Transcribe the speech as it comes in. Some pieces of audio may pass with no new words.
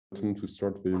To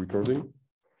start the recording.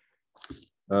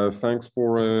 Thanks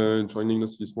for joining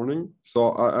us this morning.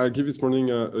 So I'll give this morning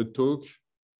a talk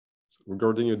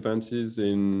regarding advances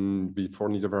in the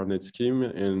Fablet scheme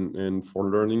and for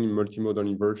learning multimodal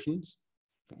inversions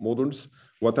models.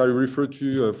 What I refer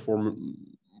to for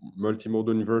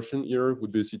multimodal inversion here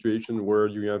would be a situation where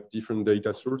you have different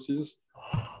data sources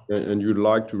and you'd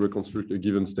like to reconstruct a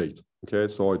given state.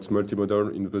 Okay, so it's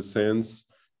multimodal in the sense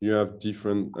you have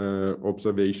different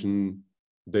observation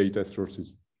data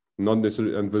sources. Not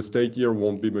necessarily, and the state here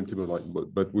won't be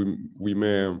multimodal, but we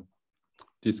may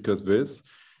discuss this.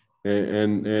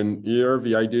 And here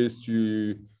the idea is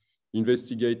to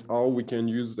investigate how we can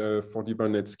use the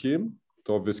Fablet scheme.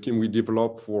 So the scheme we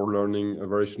develop for learning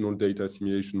variational data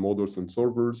simulation models and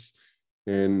solvers,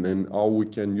 and how we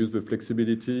can use the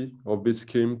flexibility of this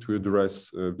scheme to address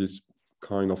this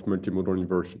kind of multimodal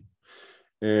inversion.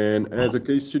 And as a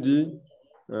case study,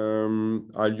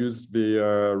 I'll use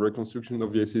the reconstruction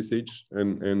of the SSH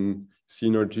and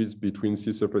synergies between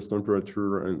sea surface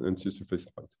temperature and sea surface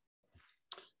height.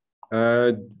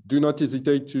 Do not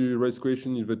hesitate to raise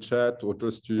questions in the chat or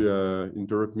just to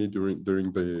interrupt me during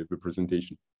the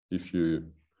presentation if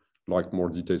you like more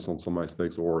details on some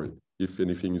aspects or if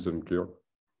anything is unclear.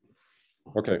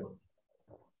 Okay.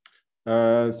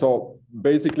 So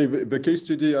basically the case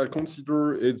study I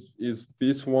consider is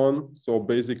this one. So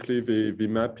basically the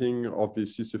mapping of the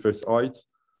sea surface height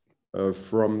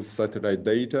from satellite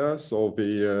data. So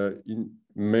the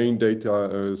main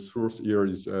data source here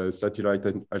is satellite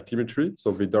altimetry.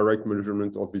 So the direct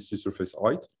measurement of the sea surface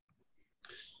height.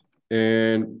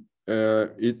 And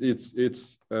it's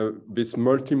this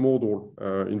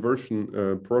multimodal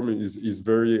inversion problem is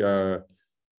very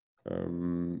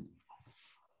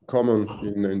common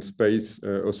in space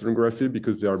oceanography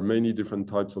because there are many different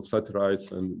types of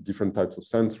satellites and different types of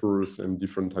sensors and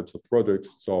different types of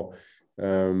products. So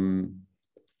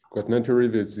quite naturally,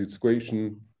 there's this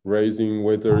question raising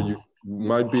whether you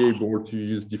might be able to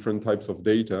use different types of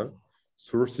data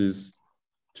sources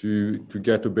to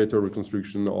get a better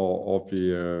reconstruction of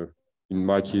the, in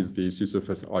my case, the sea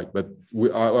surface height. But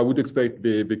I would expect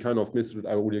the kind of method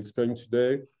I will explain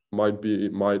today might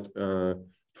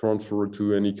transfer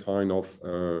to any kind of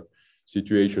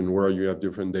situation where you have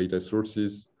different data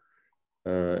sources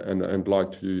and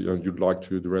you'd like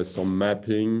to address some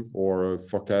mapping or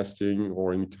forecasting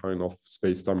or any kind of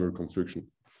space-time reconstruction.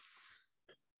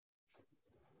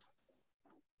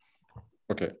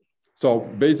 Okay, so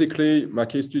basically my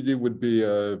case study would be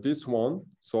this one.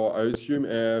 So I assume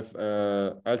I have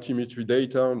altimetry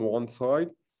data on one side.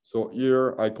 So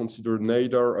here I consider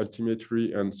NADAR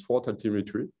altimetry and SWOT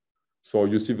altimetry. So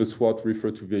you see the SWOT refer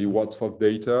to the watts of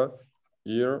data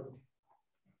here,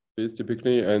 is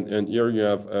typically, and here you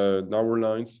have narrow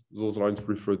lines. Those lines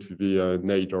refer to the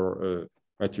NADAR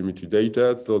altimetry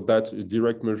data. So that's a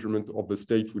direct measurement of the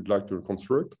state we'd like to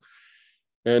reconstruct.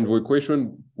 And the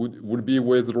question would be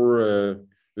whether,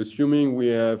 assuming we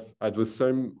have at the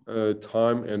same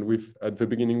time and at the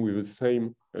beginning with the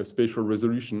same spatial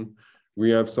resolution, we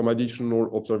have some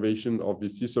additional observation of the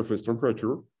sea surface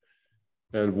temperature.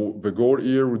 And the goal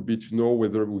here would be to know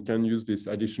whether we can use this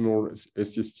additional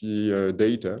SST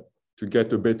data to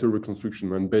get a better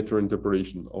reconstruction and better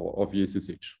interpretation of the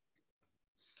SSH.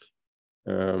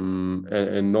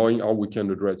 And knowing how we can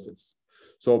address this.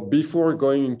 So before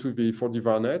going into the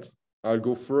Fablet, I'll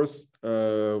go first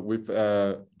with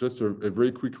just a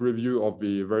very quick review of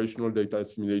the variational data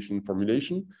simulation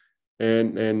formulation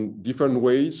and different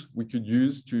ways we could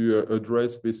use to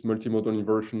address this multimodal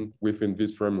inversion within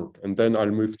this framework. And then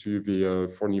I'll move to the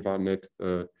Fablet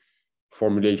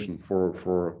formulation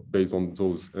for based on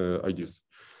those ideas.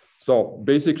 So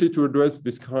basically to address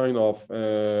this kind of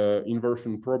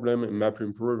inversion problem and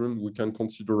mapping problem, we can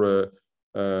consider a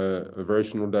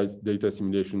variational data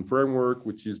simulation framework,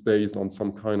 which is based on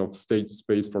some kind of state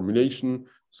space formulation.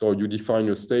 So you define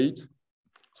your state.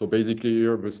 So basically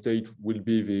here, the state will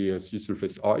be the sea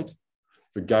surface height,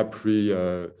 the gap-free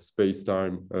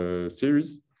space-time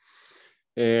series.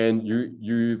 And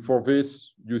for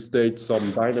this, you state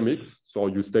some dynamics. So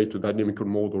you state a dynamical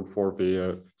model for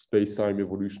the space-time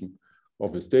evolution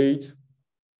of the state.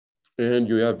 And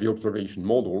you have the observation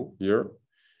model here.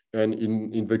 And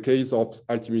in the case of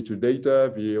altimetry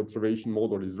data, the observation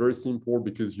model is very simple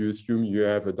because you assume you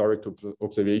have a direct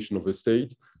observation of the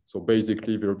state. So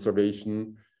basically the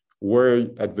observation where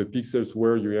at the pixels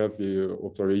where you have the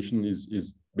observation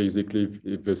is basically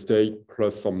the state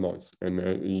plus some noise. And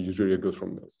usually it goes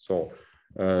from noise. So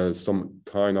some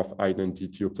kind of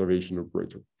identity observation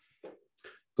operator.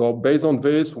 So based on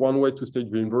this, one way to state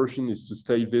the inversion is to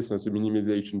state this as a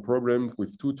minimization problem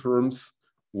with two terms.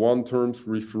 one term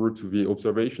refer to the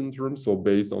observation term, so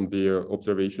based on the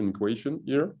observation equation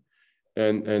here.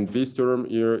 And this term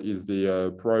here is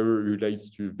the prior relates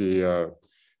to the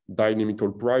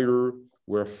dynamical prior,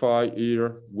 where phi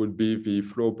here would be the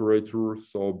flow operator,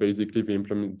 so basically the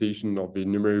implementation of the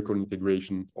numerical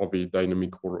integration of a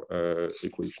dynamical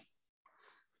equation.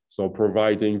 So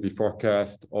providing the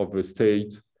forecast of a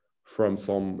state from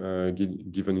some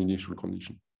given initial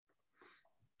condition.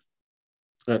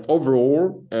 And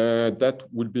overall, that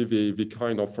would be the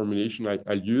kind of formulation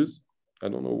I use. I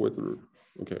don't know whether,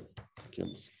 okay.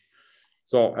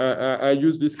 So I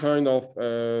use this kind of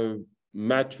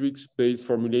matrix-based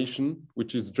formulation,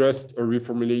 which is just a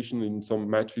reformulation in some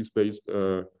matrix-based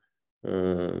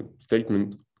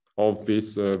statement of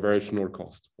this variational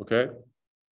cost, okay?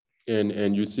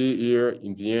 And you see here,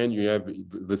 in the end, you have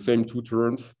the same two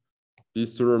terms.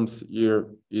 These terms here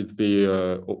is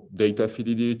the data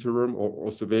fidelity term or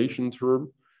observation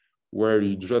term, where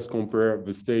you just compare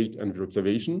the state and the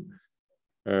observation.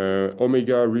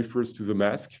 Omega refers to the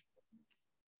mask.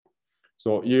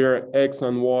 So here, X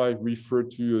and Y refer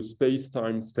to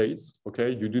space-time states,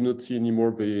 okay? You do not see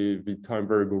anymore the time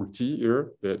variable T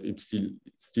here, that it's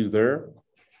still there.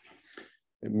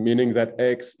 Meaning that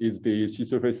X is the sea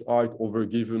surface height over a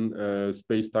given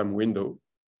space-time window.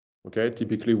 Okay,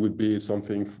 typically would be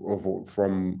something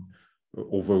from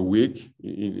over a week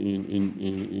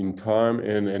in time,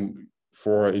 and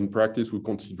for in practice we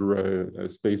consider a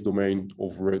space domain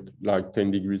over it like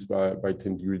 10 degrees by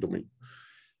 10 degree domain.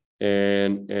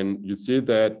 And you see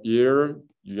that here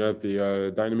you have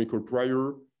the dynamical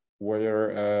prior,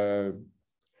 where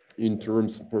in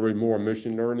terms probably more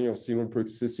machine learning or signal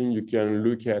processing, you can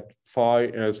look at phi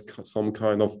as some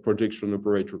kind of projection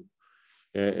operator.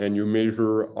 And you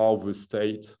measure how the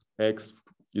state X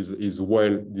is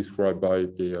well described by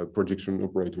the projection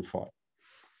operator phi.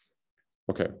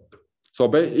 Okay, so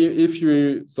but if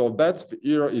you, so that's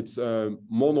here, it's a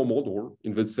monomodal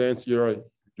in the sense here,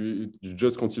 you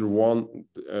just consider one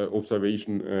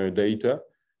observation data,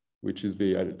 which is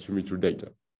the altimeter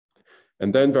data.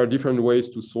 And then there are different ways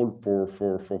to solve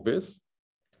for this.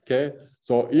 Okay,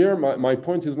 so here my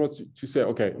point is not to say,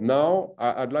 okay, now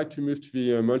I'd like to move to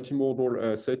the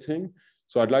multimodal setting.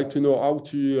 So I'd like to know how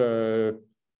to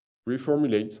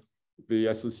reformulate the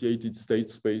associated state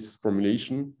space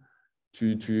formulation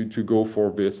to go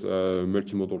for this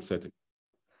multimodal setting.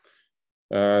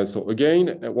 So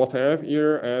again, what I have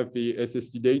here, I have the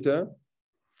SST data.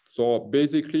 So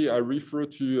basically I refer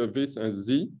to this as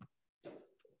Z.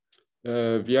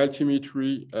 The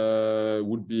altimetry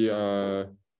would be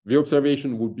the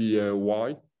observation would be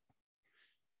Y,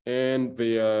 and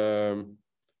the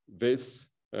this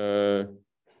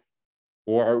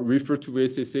or I refer to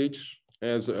SSH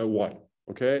as a Y.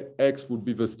 Okay, X would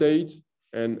be the state,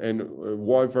 and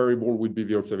Y variable would be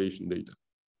the observation data.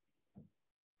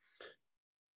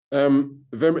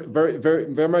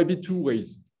 There might be two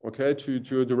ways, okay,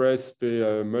 to address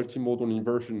the multimodal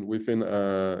inversion within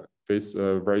this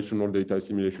variational data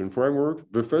assimilation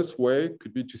framework. The first way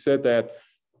could be to say that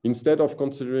instead of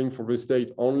considering for the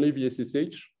state only the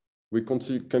SSH, we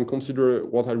can consider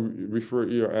what I refer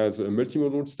here as a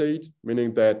multimodal state,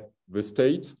 meaning that the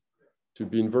state to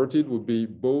be inverted would be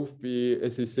both the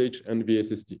SSH and the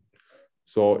SST.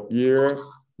 So here,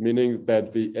 meaning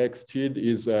that the X tilde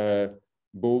is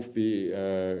both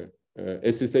the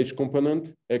SSH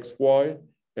component, XY,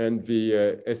 and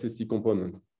the SST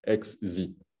component,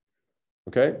 XZ.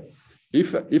 Okay?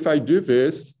 If I do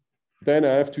this, then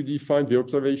I have to define the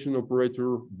observation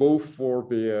operator both for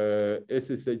the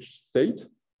SSH state,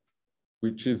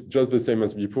 which is just the same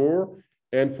as before,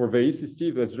 and for the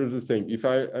SST, that's just the same. If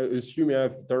I assume I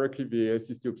have directly the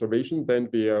SST observation, then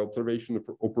the observation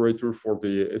operator for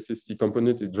the SST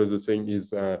component is just the same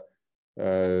as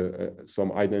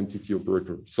some identity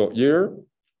operator. So here,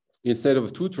 instead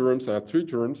of two terms, I have three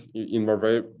terms in my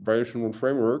variational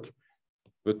framework.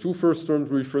 The two first terms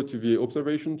refer to the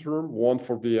observation term, one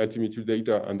for the altimeter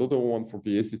data and the other one for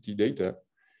the SST data.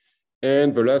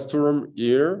 And the last term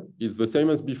here is the same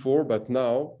as before, but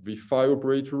now the phi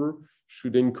operator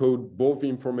should encode both the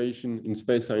information in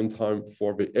space and time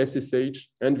for the SSH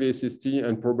and the SST,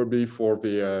 and probably for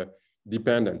the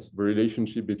dependence, the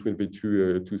relationship between the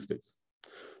two states.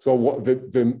 So what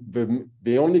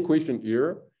the only question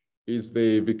here is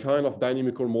the kind of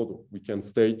dynamical model we can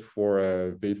state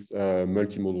for this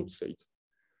multimodal state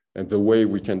and the way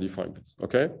we can define this,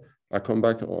 okay? I'll come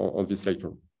back on this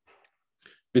later.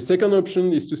 The second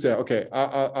option is to say, okay,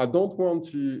 I don't want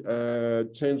to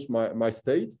change my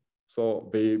state, so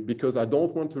because I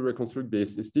don't want to reconstruct the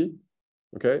SST,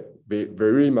 Okay,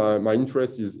 my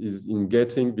interest is in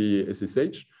getting the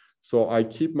SSH. So I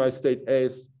keep my state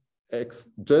as X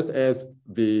just as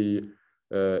the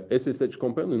SSH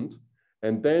component.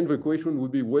 And then the question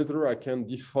would be whether I can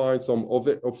define some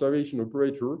observation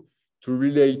operator to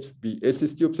relate the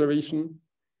SST observation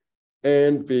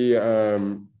and the,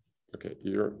 okay,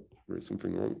 here there is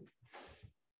something wrong.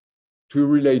 To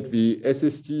relate the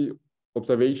SST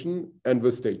observation and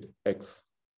the state X.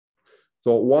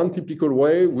 So one typical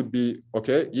way would be,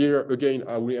 okay, here again,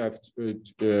 I will have,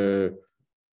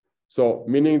 so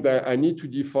meaning that I need to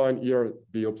define here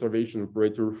the observation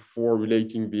operator for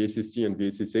relating the SST and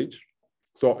the SSH.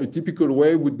 So a typical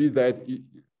way would be that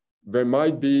there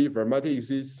might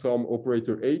exist some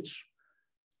operator H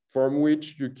from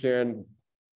which you can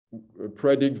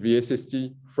predict the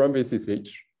SST from the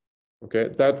SSH. Okay,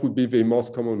 that would be the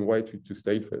most common way to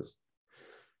state this.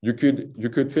 You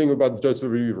could think about just the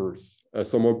reverse,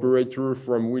 some operator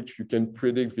from which you can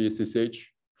predict the SSH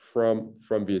from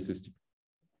the SST.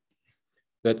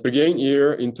 That again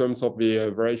here, in terms of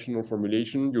the variational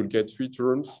formulation, you'll get 3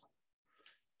 terms.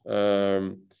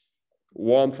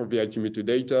 One for the altimeter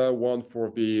data, one for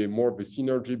the more the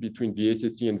synergy between the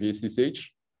SST and the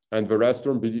SSH, and the last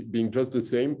term being just the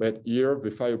same, but here the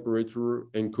phi operator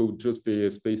encodes just the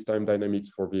space-time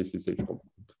dynamics for the SSH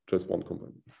component, just one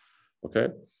component. Okay.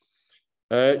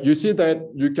 You see that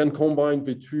you can combine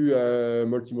the 2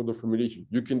 multimodal formulation.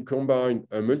 You can combine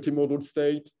a multimodal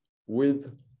state with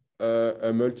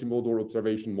a multimodal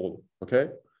observation model. Okay.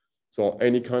 So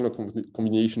any kind of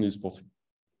combination is possible.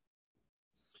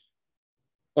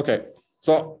 Okay,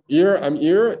 so here I'm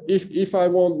here. If I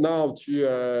want now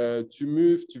to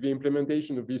move to the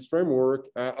implementation of this framework,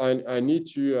 I need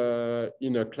to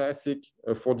in a classic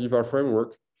 4D-var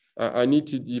framework, I need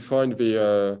to define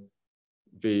both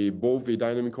the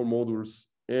dynamical models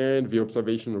and the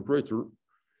observation operator.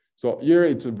 So here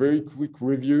it's a very quick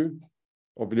review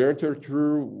of the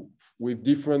literature with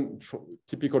different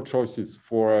typical choices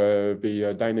for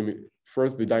the dynamic.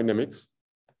 First, the dynamics.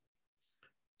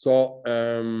 So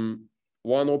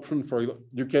one option for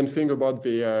you can think about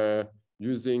the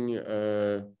using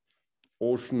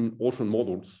ocean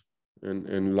models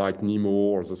and like Nemo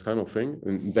or this kind of thing,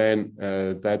 and then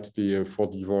that the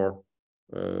 4D-var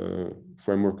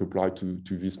framework applied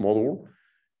to this model.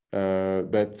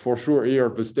 But for sure here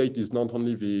the state is not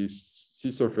only the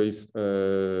sea surface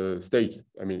state.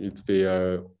 I mean it's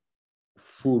the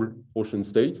full ocean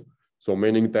state. So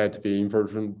meaning that the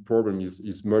inversion problem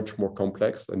is much more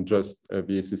complex than just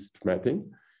the SSH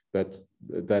mapping.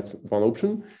 That's one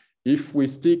option. If we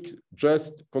stick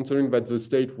just considering that the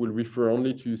state will refer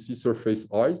only to sea surface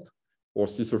height or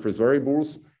sea surface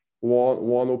variables,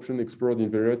 one option explored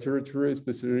in the literature,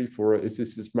 especially for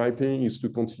SSH mapping, is to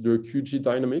consider QG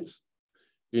dynamics,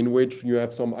 in which you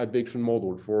have some advection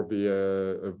model for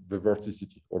the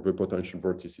vorticity or the potential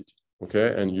vorticity.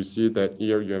 Okay, and you see that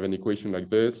here you have an equation like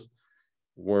this,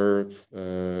 where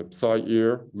psi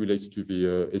here relates to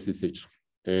the SSH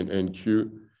and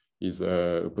Q is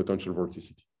a potential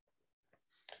vorticity.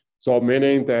 So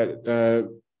meaning that,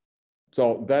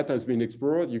 so that has been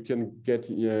explored. You can get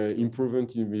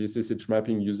improvement in the SSH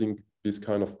mapping using this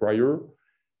kind of prior.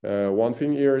 One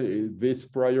thing here, this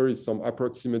prior is some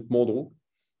approximate model,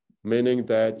 meaning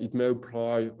that it may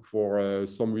apply for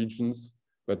some regions,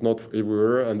 but not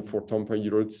everywhere, and for time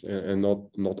periods, and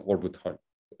not all the time,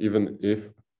 even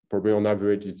if probably on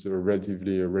average it's a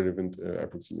relatively relevant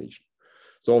approximation.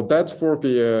 So that's for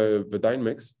the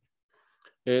dynamics.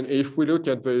 And if we look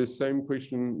at the same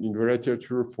question in the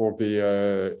literature for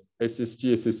the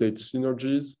SST-SSH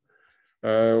synergies,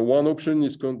 one option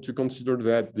is to consider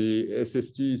that the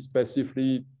SST is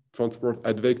passively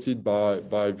advected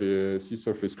by the sea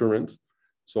surface current.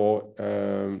 So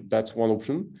that's one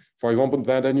option. For example,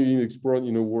 that I explored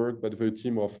in a work by the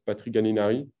team of Patrick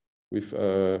Ganinari with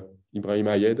Ibrahim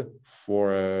Ayed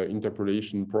for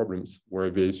interpolation problems,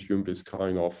 where they assume this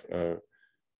kind of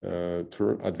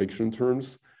advection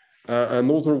terms.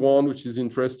 Another one which is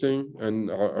interesting,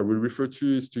 and I will refer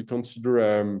to, is to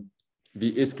consider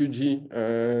the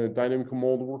SQG dynamical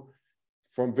model.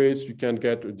 From this, you can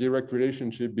get a direct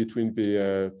relationship between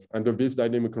the, under this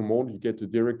dynamical model, you get a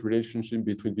direct relationship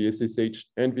between the SSH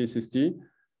and the SST.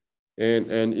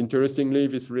 And interestingly,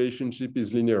 this relationship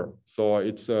is linear. So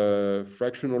it's a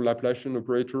fractional Laplacian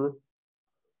operator.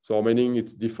 So meaning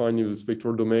it's defined in the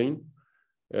spectral domain.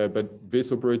 But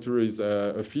this operator is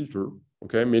a filter,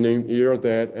 okay? Meaning here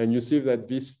that, and you see that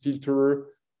this filter,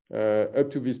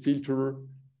 up to this filter,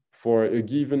 for a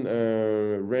given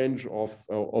range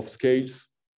of scales,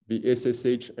 the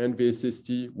SSH and the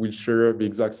SST will share the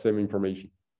exact same information.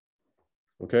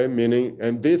 Okay, meaning,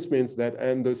 and this means that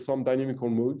under some dynamical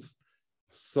modes,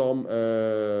 some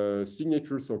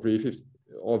signatures of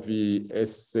the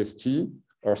SST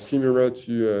are similar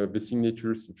to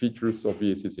the features of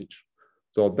the SSH.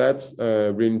 So that's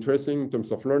really interesting in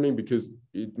terms of learning, because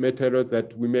it may tell us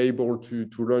that we may be able to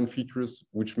learn features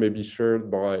which may be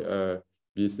shared by the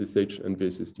SSH and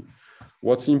the SST.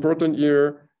 What's important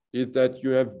here is that you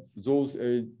have those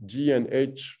G and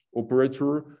H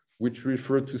operator, which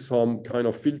refer to some kind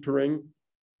of filtering.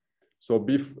 So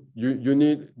you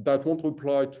need, that won't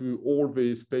apply to all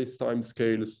the space-time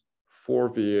scales for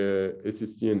the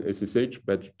SST and SSH,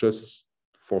 but just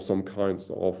for some kinds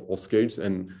of scales,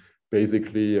 and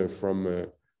basically from a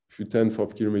few tenths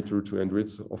of kilometers to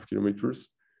hundreds of kilometers.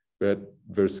 But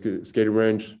the scale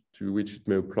range to which it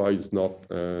may apply is not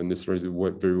necessarily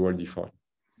very well defined.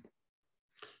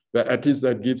 But at least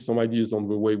that gives some ideas on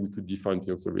the way we could define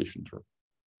the observation term.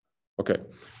 Okay,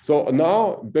 so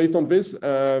now based on this,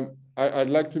 I'd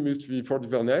like to move to the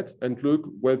FortiVernet and look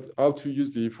with how to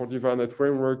use the FortiVernet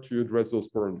framework to address those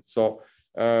problems. So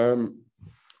I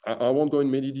won't go in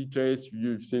many details.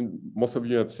 Most of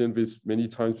you have seen this many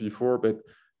times before, but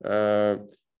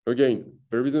again,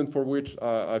 the reason for which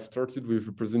I've started with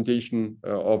a presentation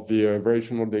of the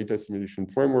variational data simulation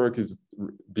framework is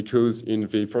because in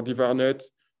the FortiVernet,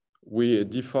 we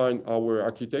define our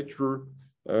architecture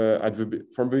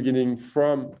from the beginning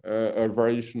from a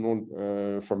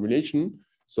variational formulation.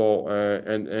 So,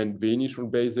 and the initial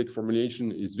basic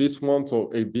formulation is this one. So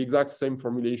the exact same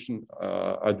formulation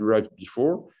I derived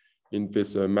before in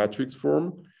this matrix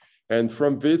form. And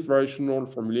from this variational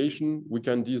formulation, we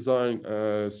can design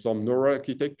some neural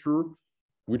architecture,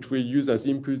 which we use as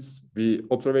inputs the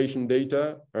observation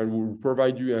data, and will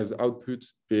provide you as output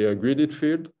the gridded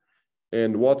field.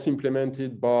 And what's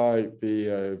implemented by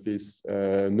this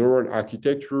neural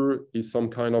architecture is some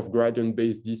kind of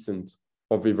gradient-based descent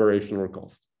of the variational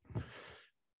cost.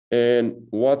 And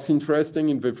what's interesting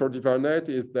in the FortiVernet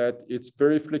is that it's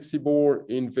very flexible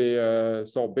in the,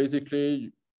 so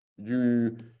basically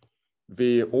the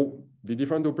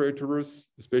different operators,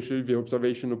 especially the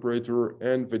observation operator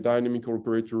and the dynamical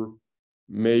operator,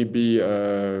 may be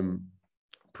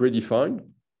predefined.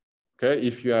 Okay,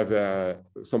 if you have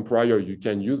some prior, you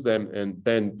can use them, and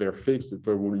then they're fixed.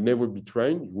 They will never be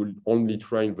trained. You will only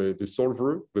train the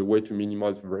solver, the way to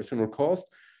minimize the variational cost.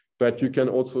 But you can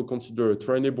also consider a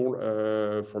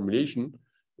trainable formulation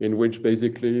in which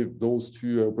basically those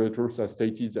two operators are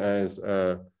stated as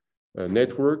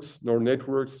networks, neural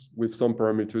networks with some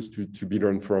parameters to be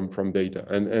learned from data.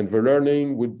 And the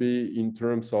learning would be in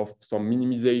terms of some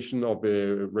minimization of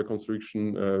the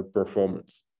reconstruction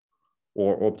performance,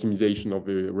 or optimization of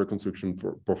the reconstruction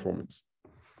performance.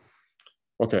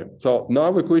 Okay, so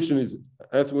now the question is,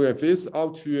 as we have this, how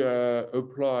to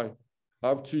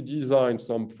design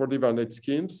some FortiVernet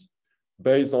schemes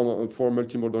based on for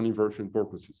multimodal inversion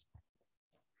purposes.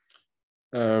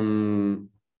 Yeah,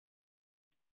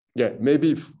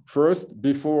 maybe first,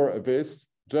 before this,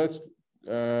 just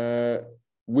we'll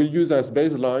use as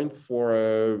baseline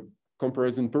for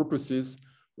comparison purposes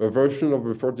a version of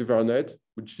the FortiVernet,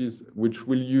 which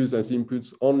will use as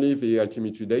inputs only the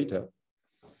altimetry data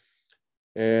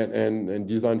and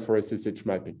design for SSH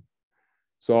mapping.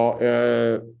 So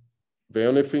the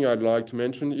only thing I'd like to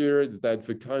mention here is that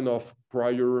the kind of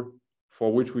prior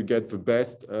for which we get the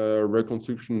best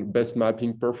reconstruction, best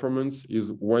mapping performance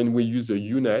is when we use a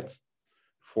UNet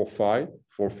for phi,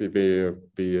 for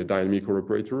the dynamical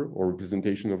operator or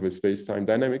representation of the space-time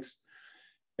dynamics.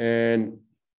 And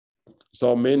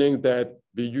so meaning that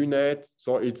the UNet,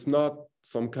 so it's not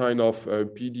some kind of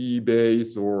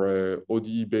PDE-based or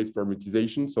ODE-based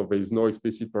parameterization. So there is no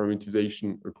explicit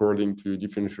parameterization according to the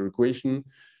differential equation,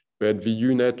 but the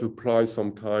UNet applies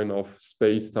some kind of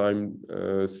space-time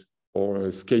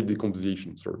or scale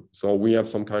decomposition. So we have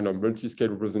some kind of multi-scale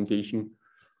representation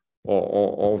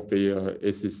of the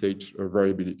SSH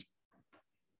variability.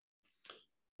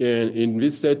 And in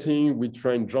this setting, we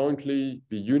train jointly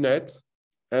the UNet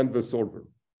and the solver.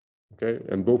 Okay,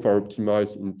 and both are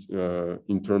optimized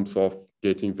in terms of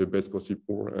getting the best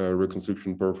possible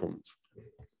reconstruction performance.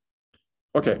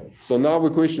 Okay, so now the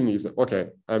question is, okay,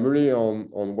 I'm really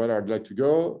on where I'd like to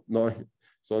go.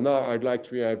 So now I'd like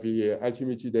to have the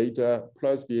altimetry data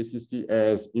plus the SST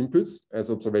as inputs, as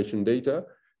observation data,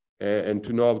 and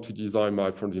to know how to design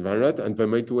my FortiVernet. And the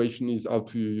main question is how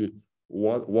to,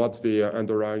 what's the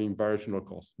underlying variational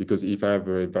cost? Because if I have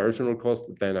a variational cost,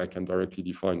 then I can directly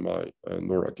define my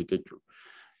neural architecture.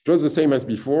 Just the same as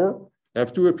before, I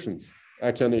have two options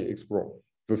I can explore.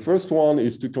 The first one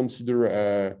is to consider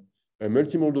a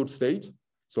multimodal state.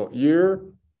 So here,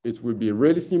 it will be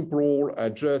really simple. I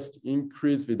just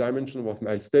increase the dimension of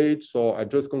my state. So I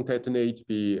just concatenate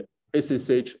the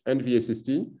SSH and the SST,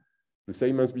 the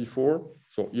same as before.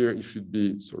 So here it should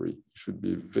be, sorry, it should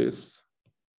be this.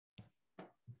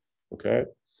 Okay.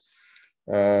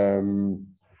 And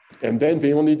then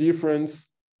the only difference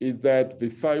is that the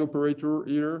phi operator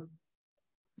here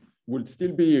will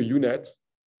still be a unit,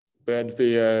 but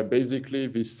basically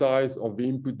the size of the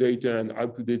input data and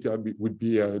output data would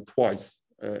be twice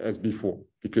as before,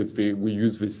 because we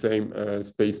use the same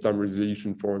space-time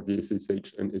resolution for the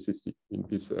SSH and SST in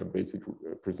this basic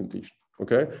presentation.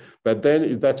 Okay, but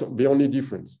then that's the only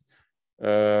difference,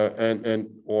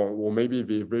 or maybe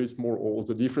the very small. Or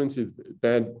the difference is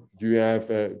that you have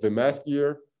the mask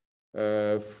here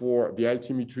for the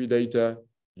altimetry data.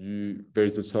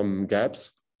 There's some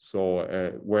gaps. So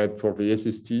where for the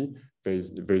SST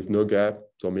there is no gap.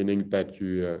 So meaning that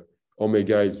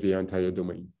omega is the entire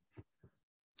domain.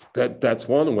 That's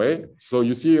one way. So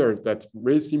you see here that's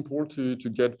very simple to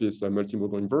get this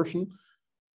multimodal inversion.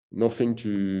 Nothing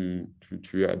to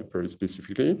add very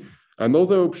specifically.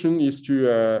 Another option is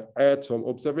to add some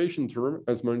observation term,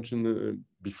 as mentioned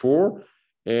before.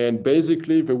 And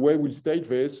basically, the way we'll state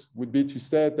this would be to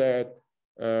say that,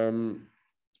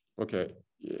 okay,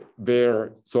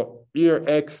 so here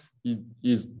X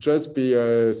is just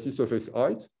the C-surface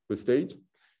height, the state.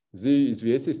 Z is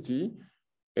the SST.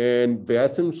 And the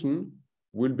assumption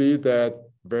will be that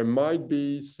there might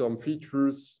be some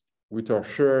features which are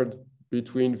shared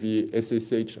between the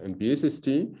SSH and the SST.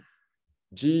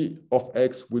 G of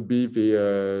X would be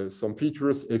some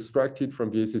features extracted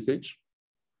from the SSH.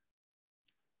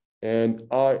 And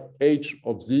H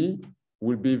of Z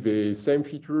will be the same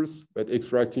features, but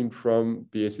extracting from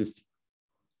the SST.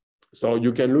 So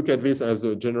you can look at this as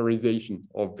a generalization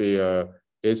of the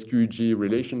SQG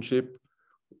relationship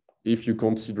if you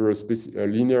consider a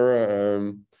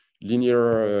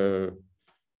linear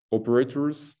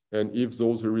operators, and if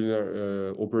those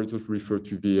linear operators refer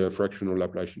to the fractional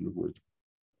Laplacian algorithm,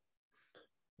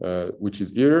 which is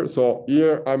here. So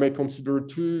here I may consider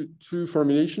two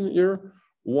formulations here.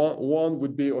 One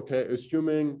would be, okay,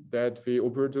 assuming that the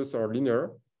operators are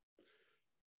linear,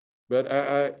 but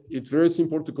it's very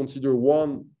simple to consider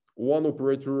one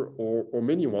operator or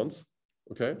many ones,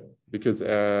 okay? Because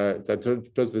that's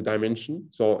just the dimension.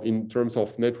 So in terms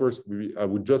of networks, I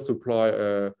would just apply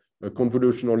a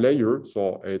convolutional layer.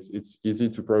 So it's easy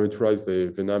to parameterize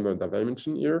the number of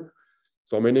dimension here.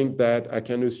 So meaning that I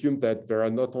can assume that there are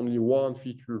not only one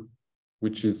feature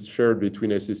which is shared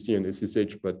between SST and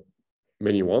SSH, but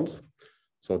many ones.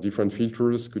 So different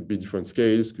features could be different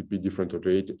scales, could be different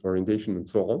orientation, and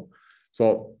so on.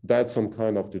 So that's some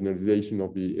kind of generalization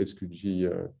of the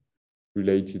SQG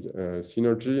related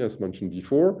synergy, as mentioned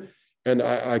before. And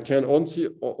I can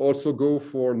also go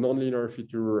for nonlinear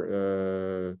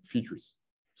features.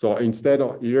 So instead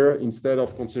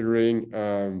of considering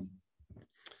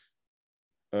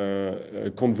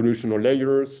convolutional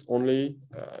layers only,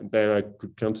 then I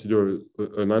could consider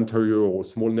an anterior or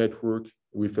small network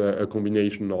with a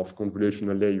combination of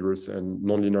convolutional layers and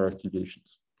nonlinear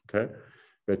activations. Okay,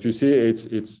 but you see,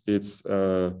 it's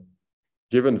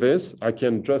given this, I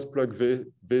can just plug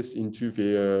this into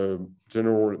the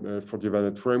general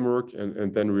Fablet framework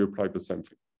and then reapply the same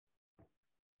thing.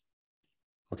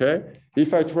 Okay,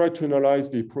 if I try to analyze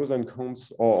the pros and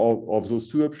cons of those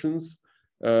two options,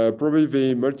 probably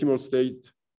the multimodal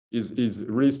state is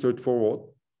really straightforward.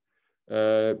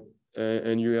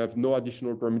 And you have no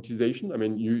additional parameterization. I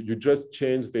mean, you just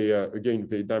change again,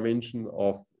 the dimension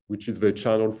of which is the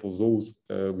channel for those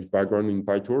with background in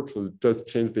PyTorch. So just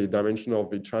change the dimension of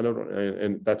the channel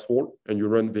and that's all. And you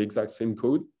run the exact same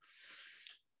code.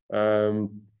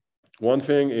 One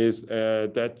thing is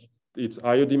that it's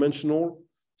higher dimensional.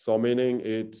 So meaning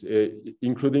it's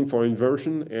including for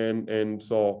inversion and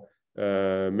so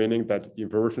meaning that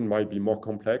inversion might be more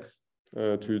complex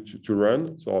to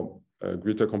run. So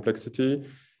greater complexity.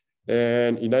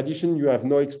 And in addition, you have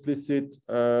no explicit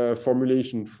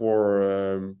formulation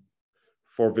for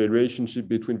the relationship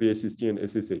between the SST and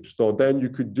SSH. So then you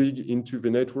could dig into the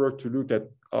network to look at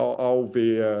how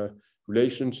the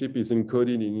relationship is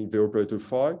encoded in the operator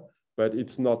phi, but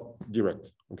it's not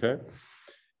direct, okay?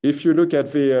 If you look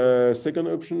at the second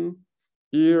option,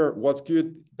 here, what's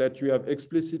good that you have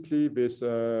explicitly this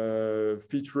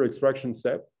feature extraction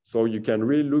step. So you can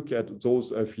really look at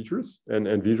those features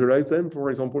and visualize them, for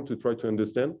example, to try to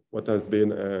understand what has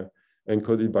been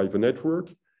encoded by the network.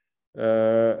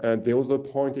 And the other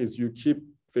point is you keep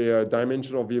the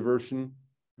dimension of the inversion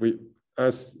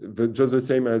as just the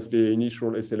same as the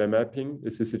initial SLA mapping,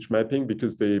 SSH mapping,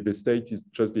 because the state is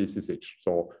just the SSH.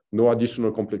 So no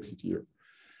additional complexity here.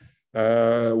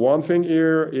 One thing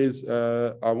here is,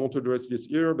 I won't address this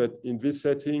here, but in this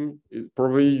setting,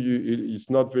 it's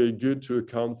not very good to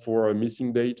account for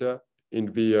missing data in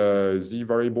the Z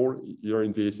variable here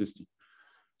in the SST.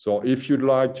 So if you'd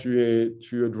like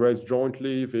to address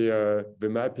jointly the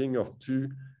mapping of two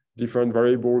different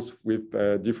variables with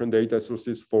different data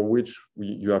sources for which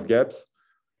you have gaps,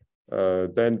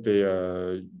 then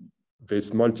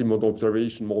this multimodal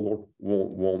observation model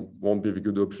won't be a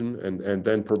good option, and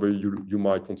then probably you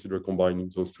might consider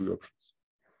combining those two options.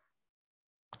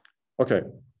 Okay,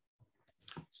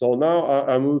 so now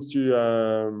I move to,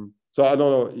 so I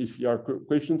don't know if you have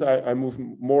questions, I move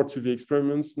more to the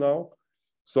experiments now.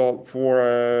 So for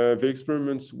the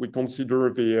experiments, we consider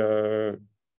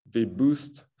the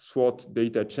boost SWOT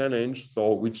data challenge,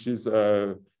 so which is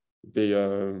the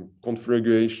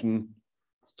configuration.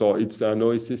 So it's an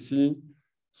OSSE,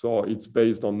 so it's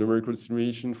based on numerical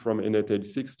simulation from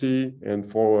NetL60, and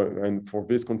for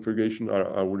this configuration,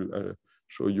 I will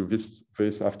show you this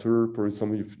after. Probably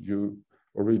some of you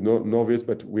already know this,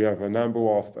 but we have a number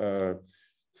of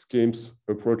schemes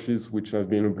approaches which have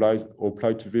been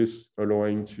applied to this,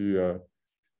 allowing to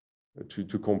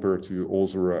compare to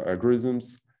other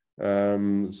algorithms.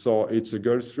 So it's a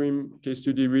Gulf Stream case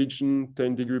study region,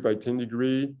 10 degree by 10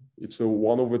 degree. It's a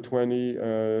 1/20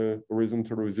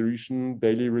 horizontal resolution,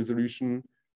 daily resolution.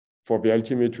 For the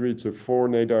altimetry, it's a 4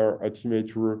 nadar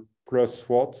altimeter plus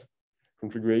SWOT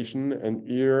configuration. And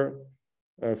here,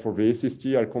 for the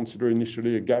SST, I'll consider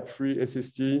initially a gap-free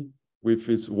SST with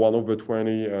its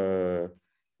 1/20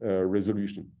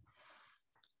 resolution.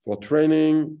 For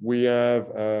training, we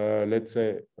have, let's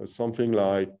say, something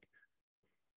like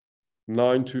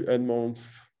 9 to 8 months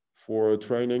for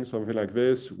training, something like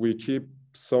this. We keep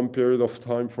some period of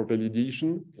time for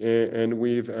validation, and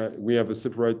we have a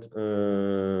separate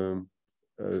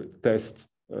test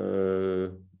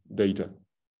data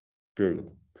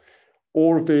period.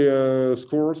 All the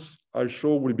scores I'll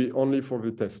show will be only for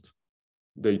the test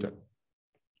data.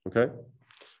 Okay,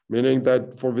 meaning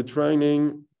that for the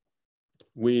training,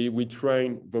 we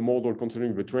train the model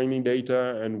considering the training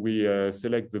data, and we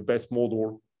select the best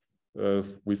model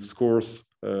with scores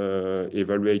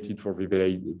evaluated for the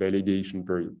validation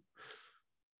period.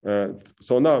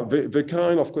 So now the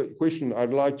kind of question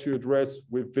I'd like to address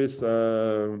with this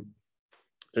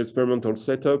experimental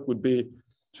setup would be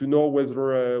to know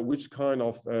whether which kind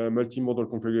of multimodal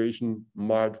configuration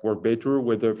might work better,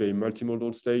 whether the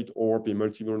multimodal state or the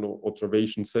multimodal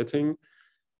observation setting,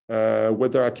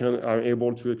 whether I'm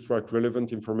able to extract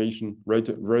relevant information,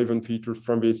 relevant features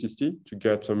from the SST to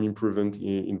get some improvement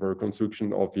in the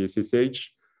reconstruction of the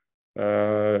SSH.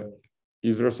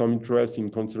 Is there some interest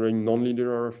in considering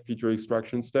nonlinear feature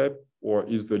extraction step, or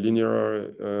is the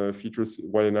linear features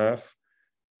well enough?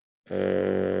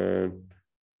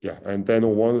 Yeah, and then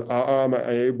am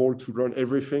I able to run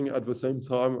everything at the same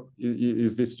time?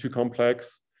 Is this too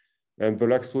complex? And the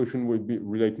last solution would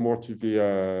relate more to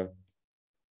the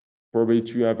probably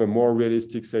to have a more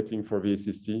realistic setting for the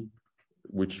SST,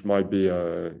 which might be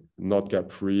not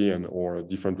gap-free and or a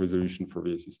different resolution for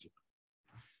the SST.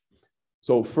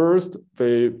 So first,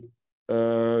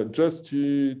 just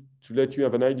to let you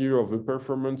have an idea of the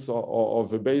performance of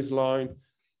the baseline,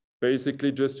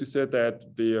 basically just to say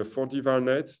that the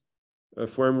FortiVarnet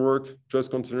framework, just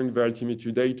considering the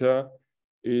altimetry data,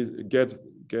 gets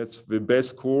the best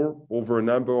score over a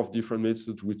number of different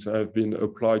methods which have been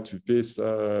applied to this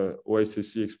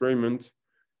OSSE experiment.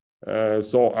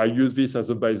 So I use this as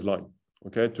a baseline,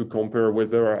 okay, to compare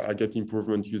whether I get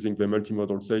improvement using the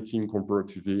multimodal setting compared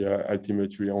to the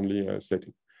altimetry only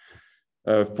setting.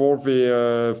 For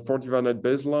the FortiVarnet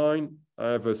baseline,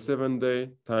 I have a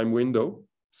 7-day time window.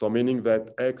 So meaning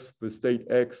that X, the state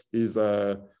X, is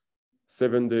a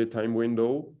 7-day time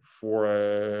window for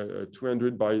a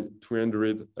 200 by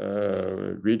 200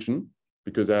 region,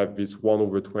 because I have this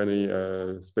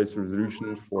 1/20 space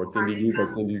resolution for 10 degree by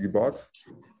 10 degree box.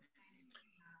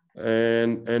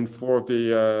 And for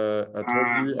the I told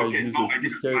you I use a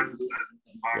 2-scale.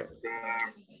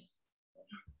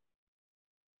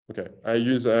 Okay, I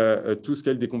use a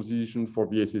 2-scale decomposition for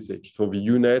the SSH. So the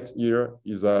UNet here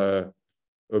is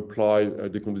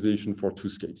applied decomposition for 2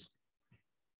 scales.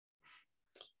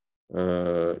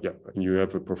 Yeah, and you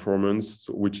have a performance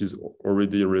which is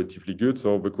already relatively good.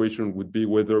 So the question would be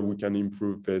whether we can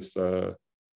improve those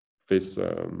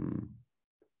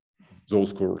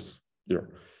scores here.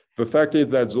 The fact is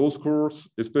that those scores,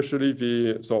 especially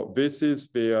so this is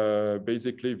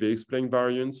basically the explained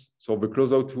variance. So the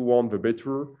closer to 1, the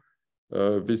better.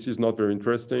 This is not very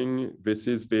interesting. This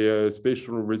is the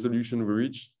spatial resolution we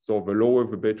reach. So the lower,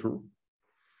 the better.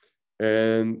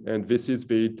 And this is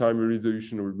the time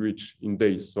resolution we reach in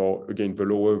days. So again, the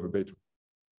lower, the better.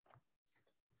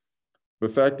 The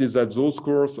fact is that those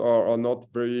scores are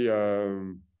not very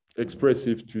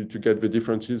expressive to get the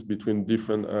differences between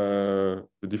the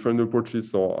different approaches.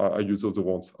 So I use other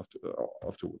ones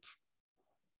afterwards.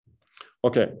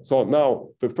 Okay, so now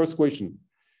the first question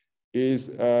is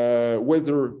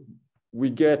whether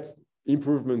we get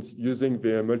improvements using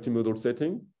the multimodal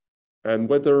setting, and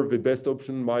whether the best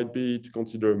option might be to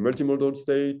consider multimodal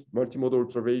state, multimodal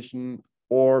observation,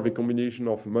 or the combination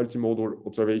of multimodal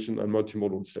observation and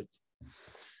multimodal state.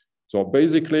 So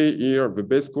basically here, the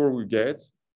best score we get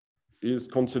is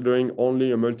considering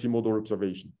only a multimodal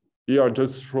observation. Here I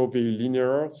just show the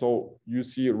linear. So you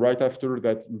see right after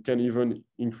that, you can even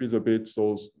increase a bit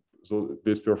so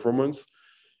this performance.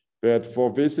 But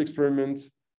for this experiment,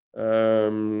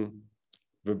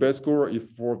 the best score is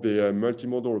for the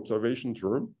multimodal observation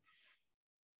term.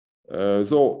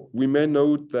 So we may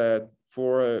note that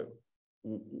for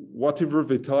whatever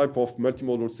the type of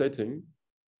multimodal setting,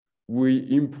 we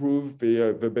improve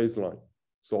the baseline.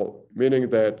 So meaning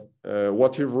that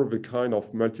whatever the kind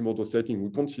of multimodal setting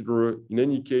we consider, in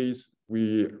any case,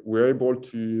 we're able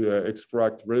to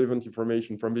extract relevant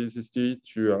information from the SST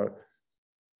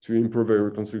to improve the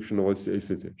reconstruction of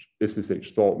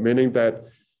SSH. So meaning that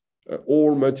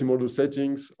all multimodal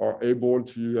settings are able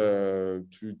to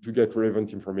get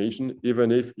relevant information,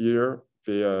 even if here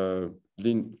the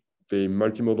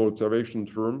multimodal observation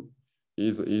term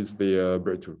is the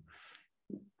better.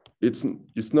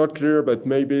 It's not clear, but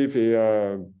maybe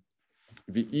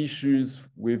the issues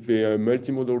with the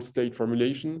multimodal state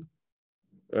formulation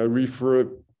refer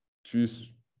to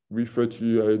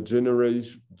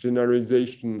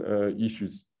generalization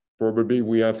issues. Probably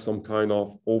we have some kind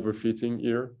of overfitting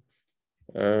here,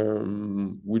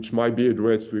 which might be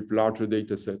addressed with larger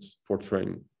data sets for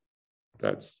training.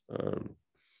 That's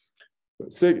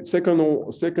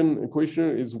second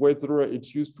question is whether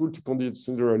it's useful to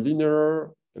consider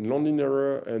linear and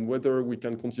nonlinear, and whether we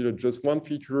can consider just one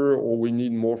feature or we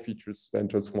need more features than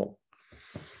just one.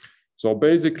 So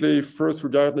basically, first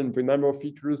regarding the number of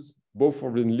features, both for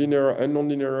the linear and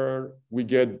nonlinear, we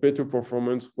get better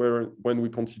performance when we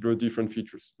consider different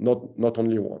features, not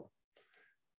only one.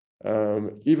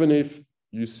 Even if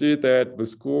you see that the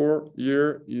score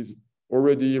here is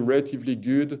already relatively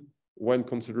good when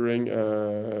considering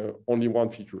only one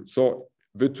feature. So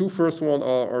the two first ones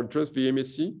are just the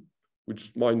MSE,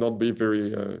 which might not be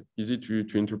very easy to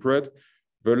interpret.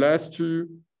 The last two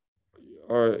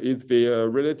is the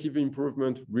relative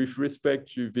improvement with respect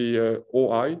to the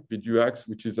OI, the DUAX,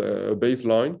 which is a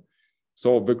baseline.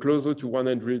 So the closer to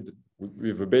 100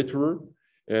 with the better.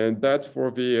 And that's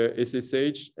for the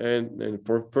SSH, and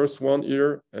for the first one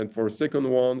here, and for the second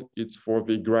one, it's for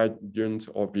the gradient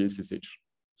of the SSH.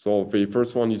 So the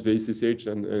first one is the SSH,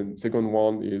 and second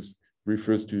one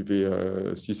refers to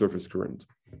the sea surface current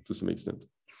to some extent.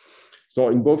 So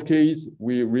in both cases,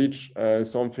 we reach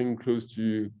something close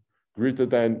to greater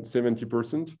than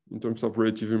 70% in terms of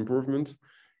relative improvement.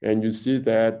 And you see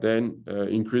that then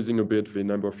increasing a bit the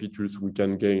number of features, we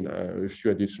can gain a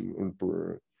few additional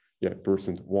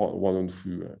percent, one on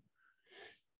two.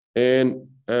 And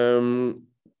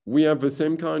we have the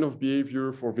same kind of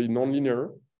behavior for the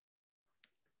nonlinear.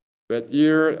 But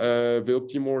here, the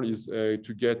optimal is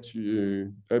to get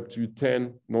up to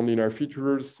 10 nonlinear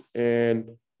features.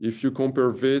 And if you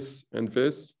compare this and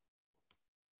this,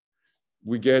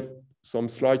 we get some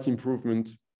slight improvement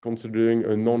considering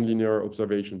a nonlinear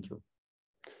observation term,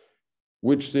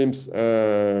 which seems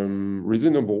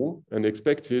reasonable and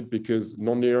expected because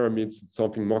nonlinear means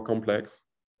something more complex.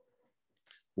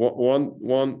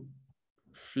 One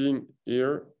thing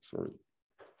here, sorry,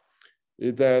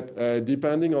 is that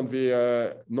depending on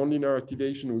the nonlinear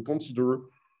activation we consider,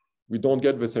 we don't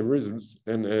get the same results.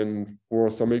 And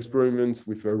for some experiments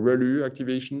with a ReLU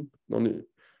activation,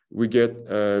 we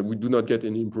do not get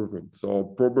any improvement. So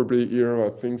probably here are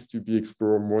things to be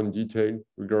explored more in detail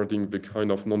regarding the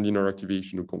kind of nonlinear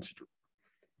activation we consider.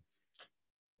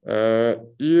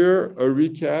 Here, a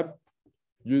recap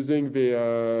using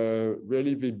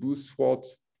really the boost SWOT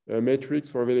matrix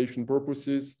for evaluation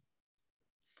purposes,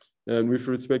 and with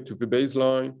respect to the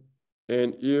baseline.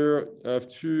 And here I have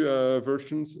two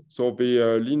versions. So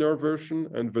the linear version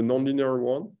and the nonlinear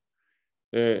one.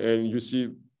 And you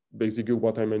see basically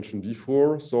what I mentioned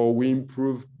before. So we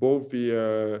improve both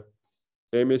the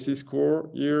MSE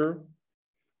score here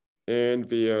and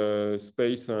the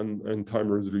space and time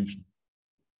resolution.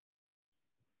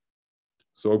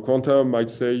 So quantum might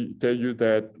tell you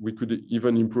that we could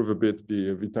even improve a bit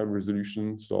the time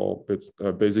resolution. So, but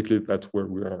basically that's where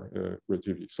we are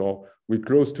relatively. So we're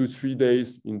close to 3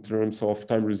 days in terms of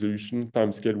time resolution,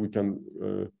 time scale we can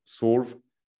solve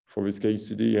for this case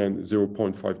study, and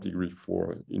 0.5 degree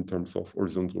in terms of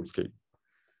horizontal scale.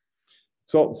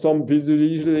 So some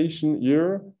visualization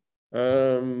here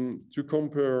to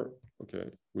compare. Okay,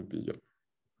 would be yeah.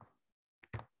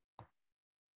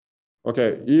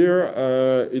 Okay, here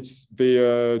it's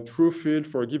the true field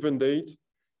for a given date.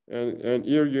 And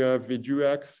here you have the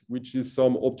duax, which is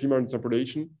some optimal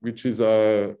interpolation, which is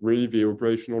really the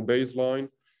operational baseline.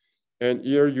 And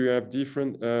here you have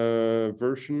different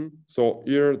version. So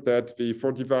here that the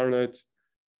for Fablet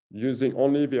using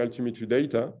only the altimetry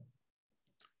data,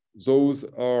 those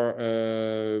are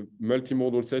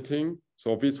multimodal setting.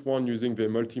 So this one using the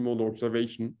multimodal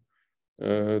observation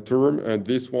term, and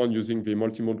this one using the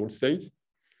multimodal state.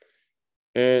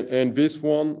 And this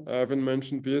one, I haven't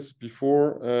mentioned this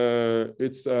before,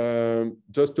 it's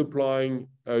just applying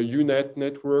a UNet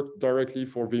network directly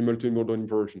for the multimodal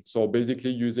inversion. So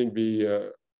basically using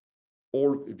the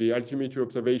all the altimetry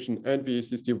observation and the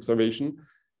SST observation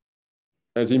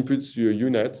as inputs to a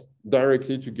UNet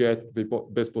directly to get the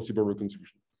best possible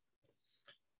reconstruction.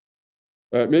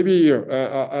 Maybe here,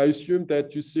 I assume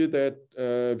that you see that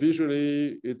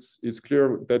visually it's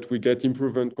clear that we get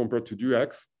improvement compared to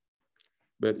duax.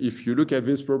 But if you look at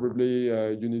this, probably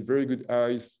you need very good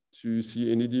eyes to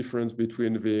see any difference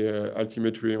between the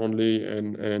altimetry only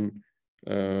and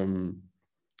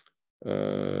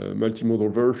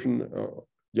multimodal version.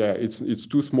 Yeah, it's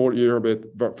too small here,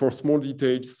 but for small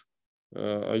details,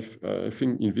 I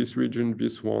think in this region,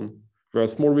 this one, there are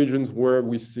small regions where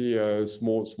we see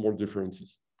small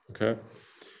differences. Okay,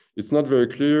 it's not very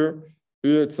clear.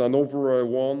 It's an overall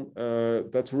one.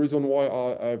 That's the reason why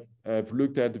I've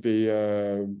looked at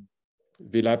the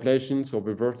Laplacians of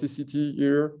the vorticity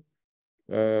here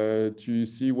to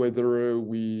see whether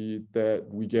we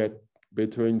get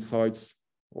better insights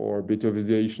or better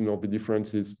visualization of the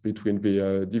differences between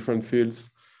the different fields.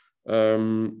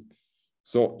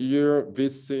 So here,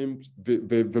 this seems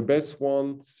the best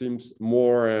one seems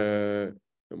more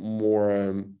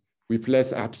with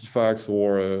less artifacts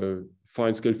or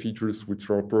fine scale features, which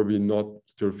are probably not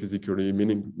still physically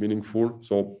meaningful.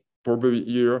 So probably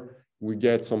here we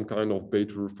get some kind of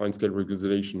better fine scale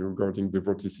regularization regarding the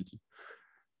vorticity.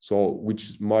 So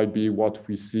which might be what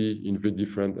we see in the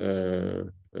different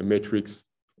metrics,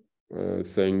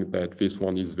 saying that this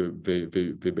one is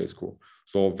the best score.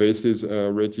 So this is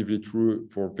relatively true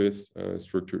for this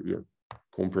structure here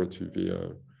compared to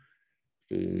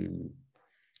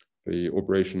the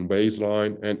operation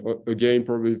baseline. And again,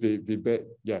 probably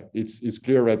it's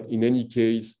clear that in any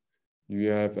case, you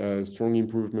have a strong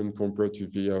improvement compared to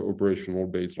the operational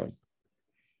baseline.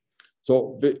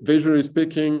 So visually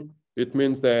speaking, it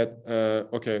means that,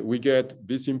 okay, we get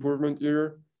this improvement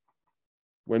here.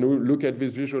 When we look at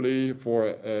this visually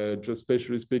for just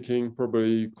spatially speaking,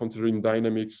 probably considering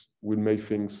dynamics will make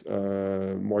things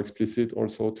more explicit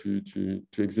also to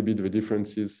exhibit the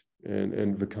differences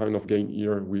and the kind of gain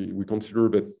here we consider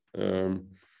that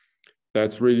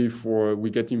that's really for, we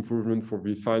get improvement for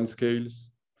the finer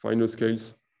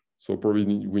scales. So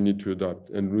probably we need to adapt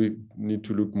and we need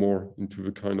to look more into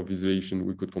the kind of visualization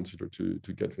we could consider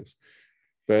to get this.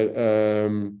 But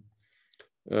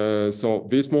so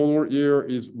this model here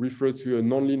is referred to a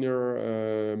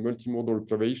nonlinear multimodal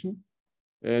observation.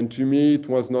 And to me, it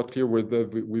was not clear whether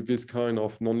with this kind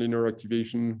of nonlinear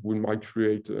activation, we might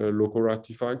create local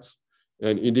artifacts.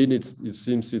 And indeed, it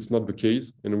seems it's not the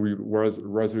case. And we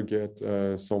rather get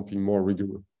something more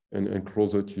regular and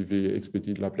closer to the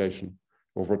expected Laplacian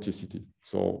or vorticity.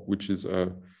 So, which is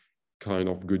kind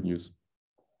of good news.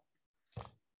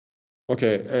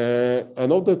 Okay,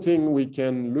 another thing we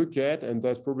can look at, and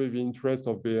that's probably the interest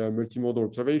of the multimodal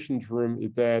observation term,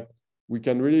 is that we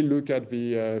can really look at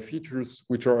the features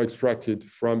which are extracted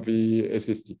from the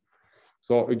SST.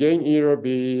 So again, here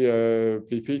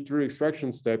the feature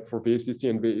extraction step for the SST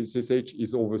and the SSH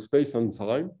is over space and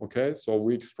time. Okay, so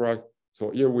we extract.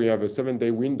 So here we have a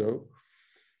 7-day window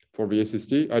for the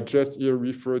SST. I just here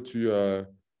refer to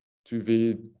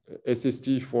the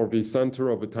SST for the center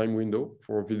of the time window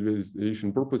for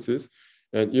visualization purposes.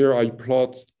 And here I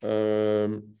plot,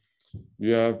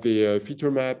 you have the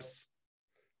feature maps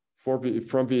from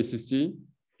the SST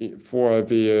for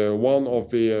the one of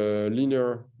the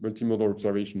linear multimodal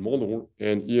observation model,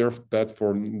 and here that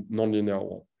for nonlinear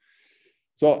one.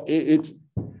 So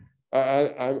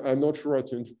I'm not sure how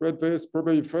to interpret this.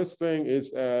 Probably the first thing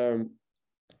is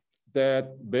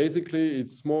that basically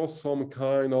it's more some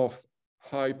kind of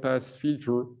high pass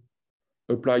filter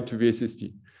applied to the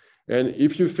SST. And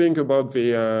if you think about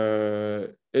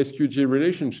the SQG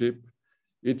relationship,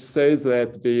 it says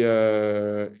that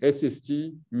the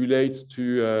SST relates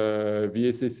to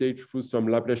the SSH through some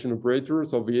Laplacian operator.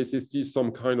 So the SST is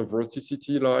some kind of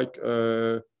vorticity-like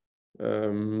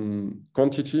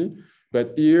quantity.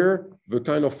 But here, the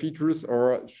kind of features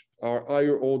are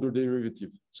higher order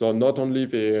derivative. So not only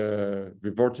the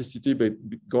vorticity, but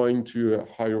going to a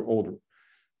higher order.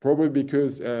 Probably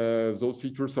because those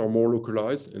features are more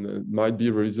localized, and it might be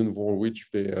a reason for which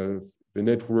the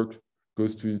network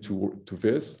goes to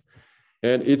this.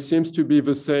 And it seems to be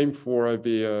the same for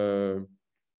the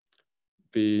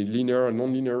linear and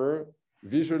nonlinear.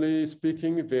 Visually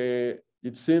speaking,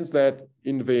 it seems that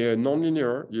in the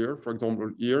nonlinear here, for example,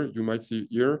 here, you might see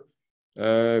here,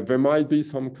 there might be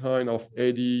some kind of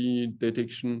eddy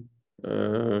detection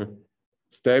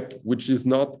step, which is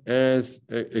not as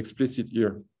explicit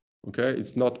here. Okay,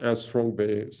 it's not as strong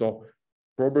there. So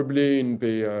probably in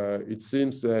the, it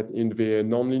seems that in the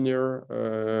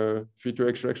nonlinear feature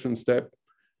extraction step,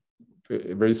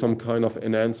 there is some kind of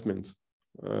enhancement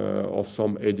of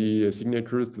some eddy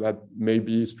signatures that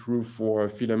maybe is true for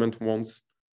filament ones,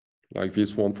 like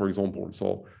this one, for example.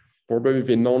 So probably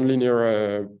the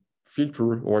nonlinear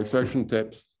filter or extraction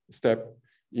step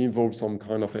involves some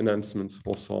kind of enhancement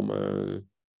of some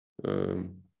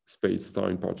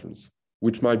space-time patterns,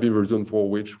 which might be the reason for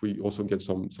which we also get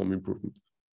some improvement.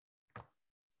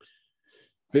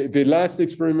 The last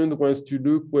experiment was to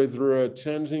look whether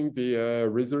changing the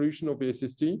resolution of the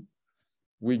SST,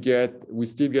 we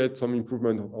still get some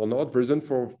improvement or not. The reason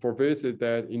for this is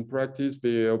that in practice,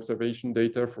 the observation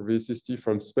data for the SST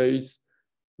from space,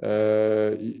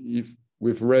 if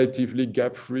with relatively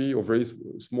gap-free or very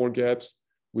small gaps,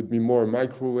 would be more a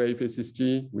microwave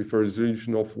SST with a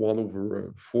resolution of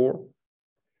 1/4.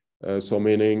 So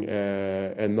meaning,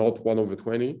 and not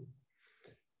 1/20.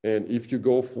 And if you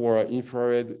go for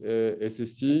infrared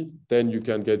SST, then you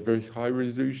can get very high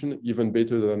resolution, even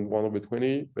better than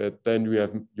 1/20, but then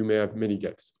you may have many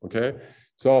gaps, okay?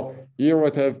 So here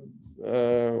what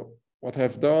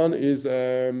I've done is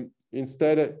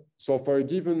instead, so for a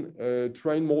given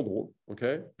train model,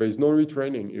 okay, there is no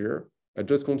retraining here. I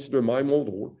just consider my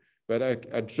model, but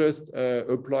I just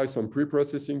apply some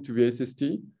pre-processing to the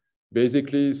SST,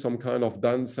 basically some kind of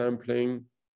downsampling,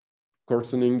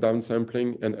 coarsening,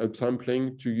 downsampling, and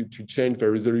upsampling to change the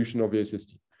resolution of the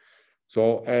SST.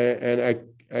 So, and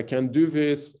I can do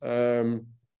this.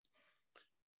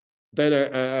 Then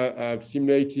I've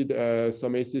simulated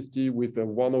some SST with a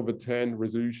 1/10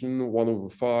 resolution,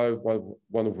 1/5,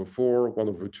 1/4,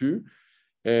 1/2.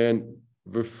 And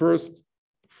the first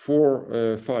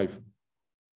 5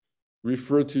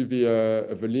 refer to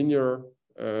the linear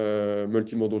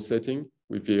multimodal setting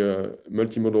with the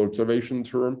multimodal observation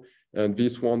term, and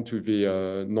this one to the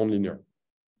nonlinear.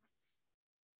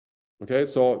 Okay,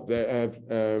 so they have,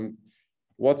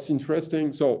 what's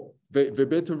interesting, so the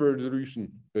better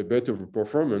resolution, the better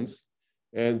performance,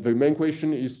 and the main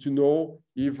question is to know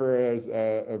if there is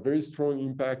a very strong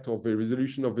impact of the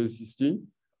resolution of the SST,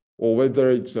 or whether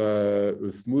it's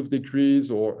a smooth decrease,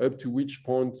 or up to which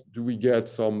point do we get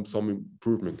some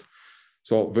improvement.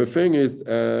 So the thing is,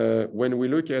 when we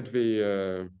look at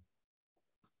the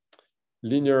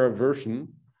linear version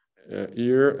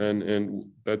here,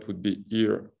 and that would be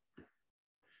here.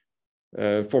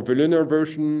 For the linear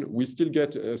version, we still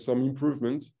get some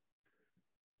improvement,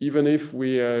 even if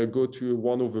we go to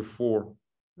 1/4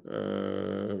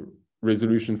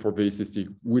 resolution for the SST,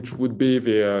 which would be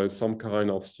some kind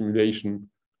of simulation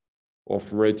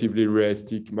of relatively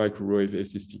realistic microwave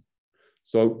SST.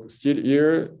 So still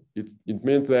here, it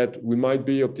means that we might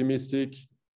be optimistic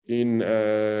in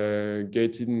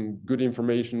getting good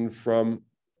information from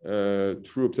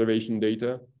true observation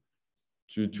data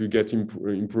to get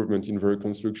improvement in the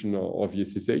reconstruction of the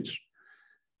SSH.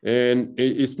 And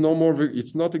it's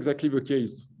not exactly the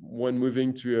case when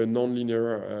moving to a nonlinear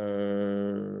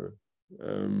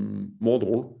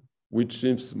model, which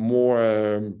seems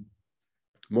more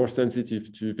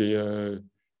sensitive to the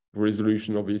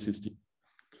resolution of the SST.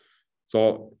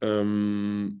 So,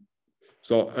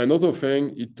 so another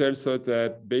thing, it tells us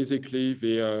that basically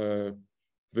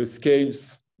the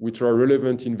scales which are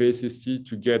relevant in the SST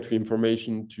to get the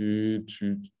information to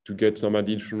get some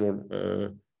additional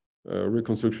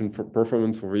reconstruction for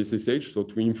performance for the SSH. So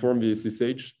to inform the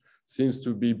SSH seems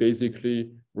to be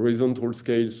basically horizontal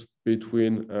scales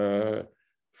between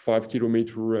 5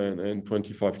 kilometers and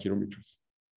 25 kilometers.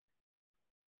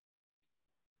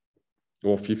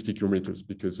 Or 50 kilometers,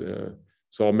 because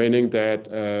so meaning that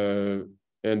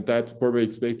and that's probably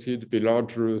expected. The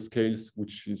larger scales,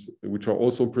 which are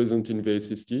also present in the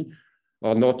SST,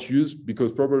 are not used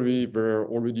because probably they're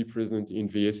already present in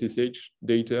the SSH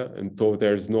data, and so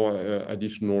there's no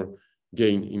additional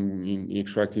gain in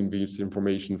extracting this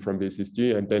information from the SST,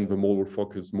 and then the model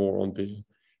focus more on the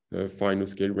finer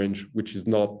scale range, which is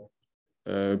not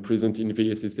present in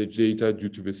the SSH data due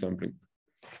to the sampling.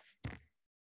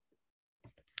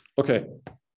 Okay,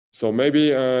 so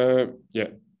maybe a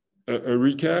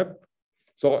recap.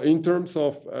 So in terms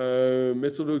of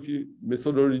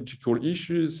methodological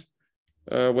issues,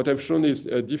 what I've shown is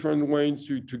different ways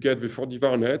to get the 4D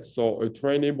VARNet, so a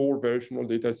trainable variational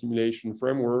data simulation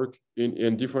framework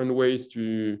in different ways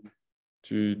to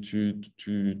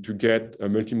get a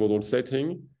multimodal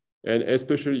setting. And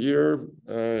especially here,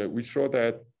 we show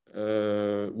that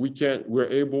we're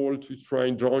able to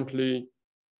train jointly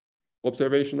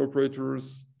observation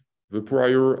operators, the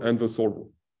prior, and the solver.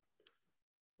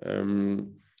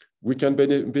 We can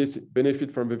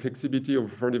benefit from the flexibility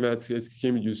of 4D VARNet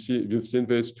scheme. You've seen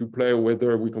this to play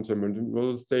whether we consider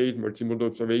multimodal state, multimodal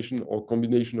observation, or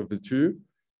combination of the two,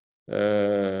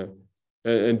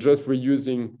 and just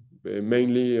reusing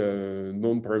mainly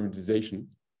non-parameterization.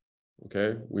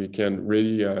 Okay, we can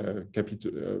really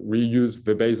reuse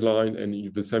the baseline and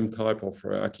use the same type of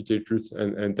architectures,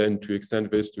 and then to extend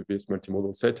this to this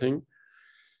multimodal setting.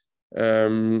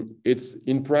 It's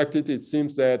in practice, it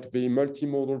seems that the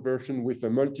multimodal version with a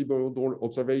multimodal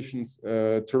observations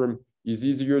term is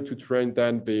easier to train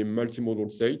than the multimodal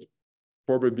state,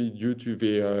 probably due to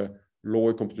the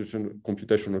lower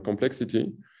computational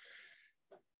complexity.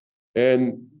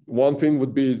 And one thing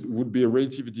would be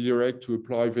relatively direct to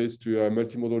apply this to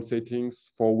multimodal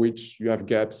settings for which you have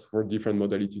gaps for different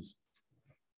modalities.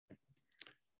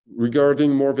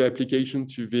 Regarding more the application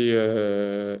to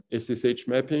the SSH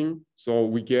mapping, so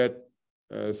we get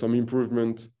some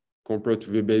improvement compared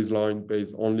to the baseline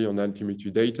based only on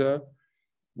altimetry data.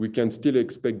 We can still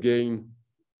expect gain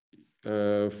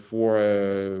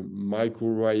for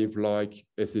microwave-like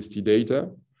SST data.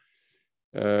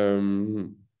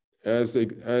 As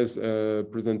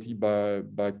presented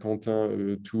by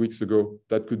Quentin 2 weeks ago,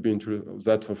 that could be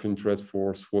that's of interest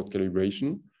for SWOT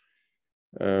calibration.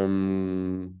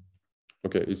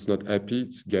 Okay, it's not API,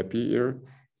 it's GAPI here.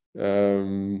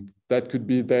 That could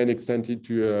be then extended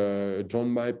to a joint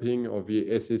mapping of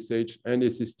the SSH and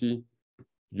SST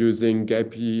using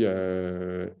GAPI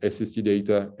SST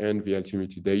data and the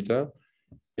altimetry data.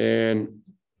 And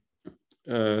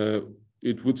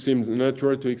it would seem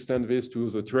natural to extend this to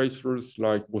the tracers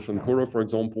like OceanCoro, for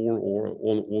example, or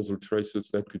all other tracers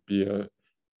that could be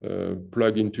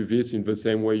plug into this in the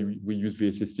same way we use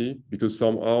the SST, because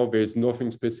somehow there's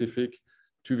nothing specific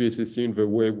to the SST in the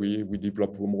way we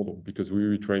develop the model, because we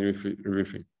retrain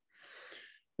everything.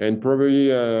 And probably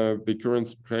the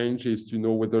current challenge is to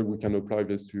know whether we can apply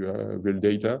this to real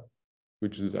data,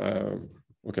 which is,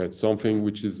 okay, it's something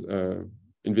which is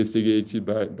investigated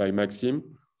by Maxime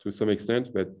to some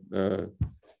extent, but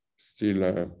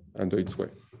still under its way.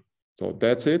 So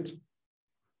that's it.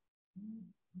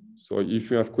 So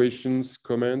if you have questions,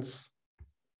 comments,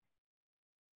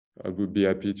 I would be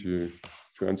happy to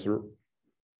answer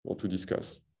or to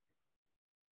discuss.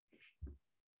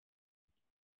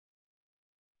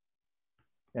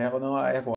 Yeah, Renaud, I have